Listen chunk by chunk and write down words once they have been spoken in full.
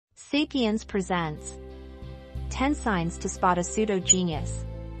Sapiens presents 10 Signs to Spot a Pseudo-Genius.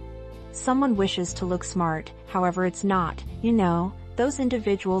 Someone wishes to look smart, however it's not, those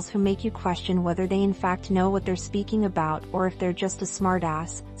individuals who make you question whether they in fact know what they're speaking about or if they're just a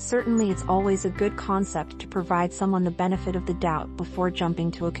smartass. Certainly it's always a good concept to provide someone the benefit of the doubt before jumping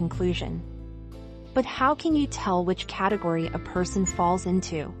to a conclusion. But how can you tell which category a person falls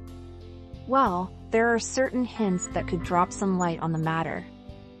into? Well, there are certain hints that could drop some light on the matter.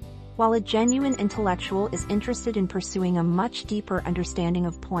 While a genuine intellectual is interested in pursuing a much deeper understanding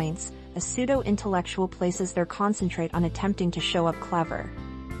of points, a pseudo-intellectual places their concentrate on attempting to show up clever.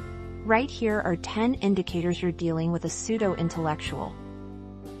 Right here are 10 indicators you're dealing with a pseudo-intellectual.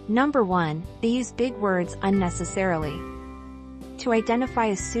 Number 1, they use big words unnecessarily. To identify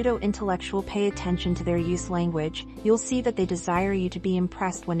a pseudo-intellectual, pay attention to their use language. You'll see that they desire you to be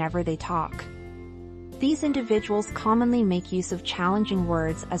impressed whenever they talk. These individuals commonly make use of challenging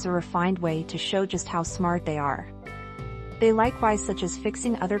words as a refined way to show just how smart they are. They likewise such as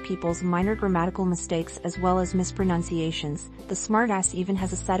fixing other people's minor grammatical mistakes as well as mispronunciations. The smartass even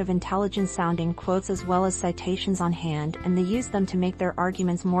has a set of intelligent-sounding quotes as well as citations on hand, and they use them to make their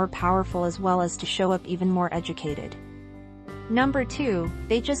arguments more powerful as well as to show up even more educated. Number 2,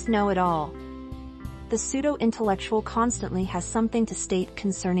 they just know it all. The pseudo-intellectual constantly has something to state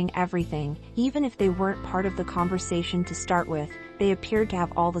concerning everything. Even if they weren't part of the conversation to start with, they appear to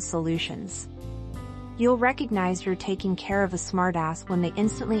have all the solutions. You'll recognize you're taking care of a smartass when they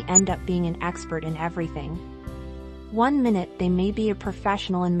instantly end up being an expert in everything. One minute they may be a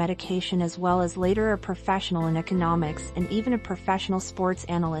professional in medication as well as later a professional in economics and even a professional sports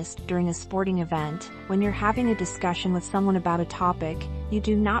analyst during a sporting event. When you're having a discussion with someone about a topic you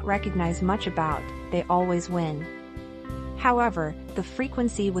do not recognize much about, they always win. However, the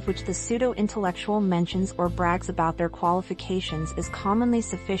frequency with which the pseudo-intellectual mentions or brags about their qualifications is commonly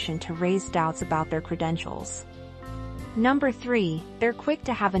sufficient to raise doubts about their credentials. Number 3, they're quick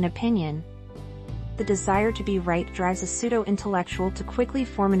to have an opinion. The desire to be right drives a pseudo-intellectual to quickly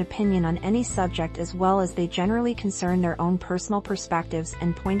form an opinion on any subject as well as they generally concern their own personal perspectives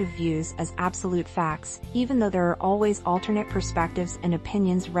and point of views as absolute facts, even though there are always alternate perspectives and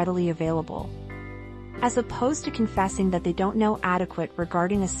opinions readily available. As opposed to confessing that they don't know adequate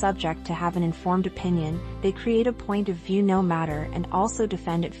regarding a subject to have an informed opinion, they create a point of view no matter and also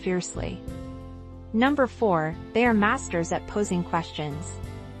defend it fiercely. Number 4, they are masters at posing questions.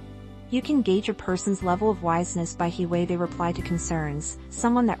 You can gauge a person's level of wiseness by the way they reply to concerns.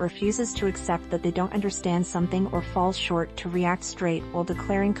 Someone that refuses to accept that they don't understand something or falls short to react straight while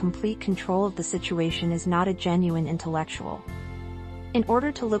declaring complete control of the situation is not a genuine intellectual. In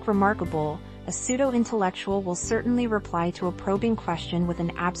order to look remarkable, a pseudo-intellectual will certainly reply to a probing question with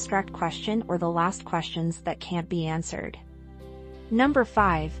an abstract question or the last questions that can't be answered. Number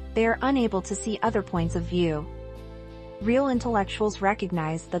 5, they are unable to see other points of view. Real intellectuals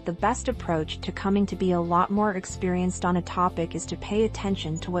recognize that the best approach to coming to be a lot more experienced on a topic is to pay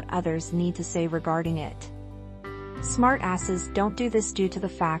attention to what others need to say regarding it. Smartasses don't do this due to the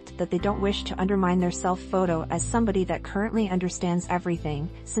fact that they don't wish to undermine their self-photo as somebody that currently understands everything.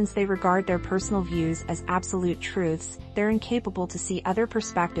 Since they regard their personal views as absolute truths, they're incapable to see other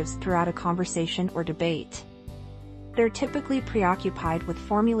perspectives throughout a conversation or debate. They're typically preoccupied with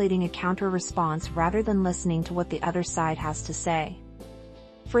formulating a counter-response rather than listening to what the other side has to say.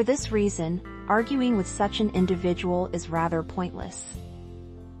 For this reason, arguing with such an individual is rather pointless.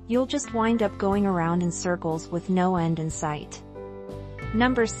 You'll just wind up going around in circles with no end in sight.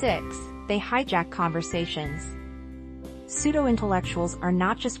 Number 6, they hijack conversations. Pseudo-intellectuals are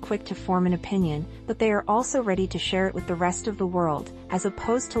not just quick to form an opinion, but they are also ready to share it with the rest of the world. As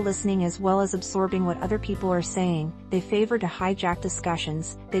opposed to listening as well as absorbing what other people are saying, they favor to hijack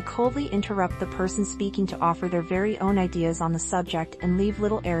discussions. They coldly interrupt the person speaking to offer their very own ideas on the subject and leave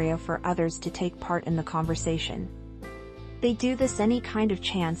little area for others to take part in the conversation. They do this any kind of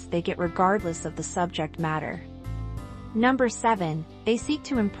chance they get regardless of the subject matter. Number 7, they seek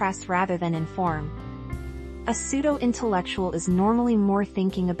to impress rather than inform. A pseudo-intellectual is normally more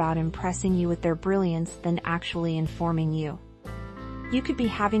thinking about impressing you with their brilliance than actually informing you. You could be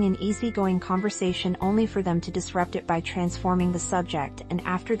having an easygoing conversation only for them to disrupt it by transforming the subject and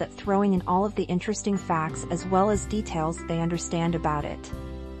after that throwing in all of the interesting facts as well as details they understand about it.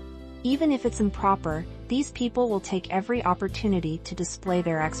 Even if it's improper, these people will take every opportunity to display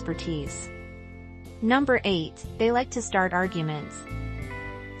their expertise. Number 8, they like to start arguments.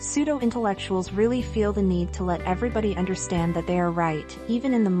 Pseudo-intellectuals really feel the need to let everybody understand that they are right,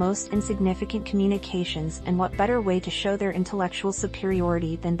 even in the most insignificant communications, and what better way to show their intellectual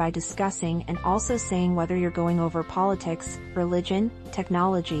superiority than by discussing and also saying whether you're going over politics, religion,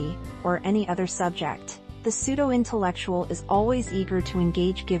 technology, or any other subject. The pseudo-intellectual is always eager to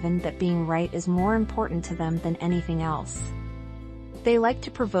engage given that being right is more important to them than anything else. They like to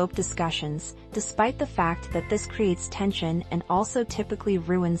provoke discussions, despite the fact that this creates tension and also typically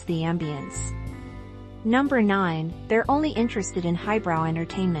ruins the ambience. Number 9, they're only interested in highbrow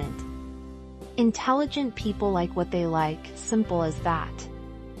entertainment. Intelligent people like what they like, simple as that.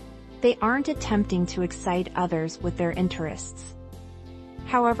 They aren't attempting to excite others with their interests.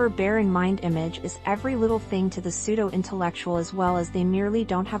 However, bear in mind image is every little thing to the pseudo-intellectual, as well as they merely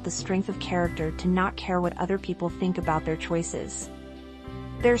don't have the strength of character to not care what other people think about their choices.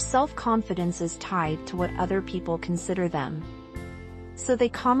 Their self-confidence is tied to what other people consider them. So they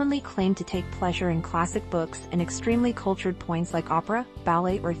commonly claim to take pleasure in classic books and extremely cultured points like opera,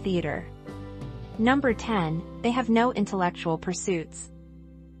 ballet, or theater. Number 10, they have no intellectual pursuits.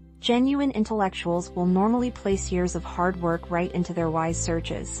 Genuine intellectuals will normally place years of hard work right into their wise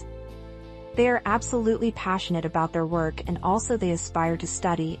searches. They are absolutely passionate about their work, and also they aspire to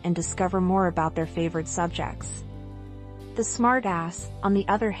study and discover more about their favorite subjects. The SmartAss, on the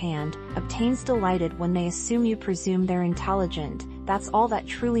other hand, obtains delighted when they assume you presume they're intelligent. That's all that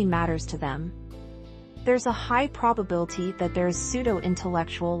truly matters to them. There's a high probability that there is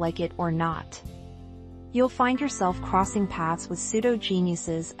pseudo-intellectual like it or not. You'll find yourself crossing paths with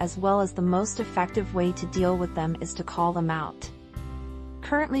pseudo-geniuses, as well as the most effective way to deal with them is to call them out.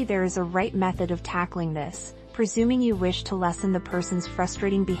 Currently there is a right method of tackling this, presuming you wish to lessen the person's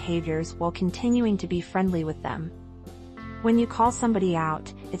frustrating behaviors while continuing to be friendly with them. When you call somebody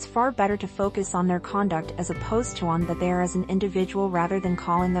out, it's far better to focus on their conduct as opposed to on that they are as an individual, rather than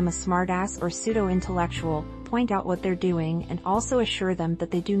calling them a smartass or pseudo-intellectual. Point out what they're doing and also assure them that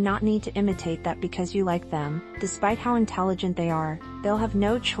they do not need to imitate that because you like them. Despite how intelligent they are, they'll have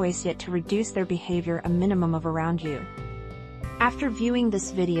no choice yet to reduce their behavior a minimum of around you. After viewing this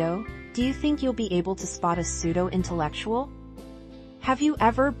video, do you think you'll be able to spot a pseudo-intellectual? Have you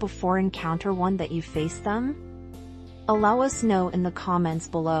ever before encountered one that you faced them? Allow us know in the comments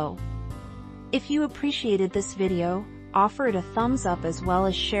below. If you appreciated this video, offer it a thumbs up as well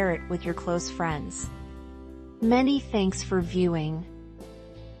as share it with your close friends. Many thanks for viewing.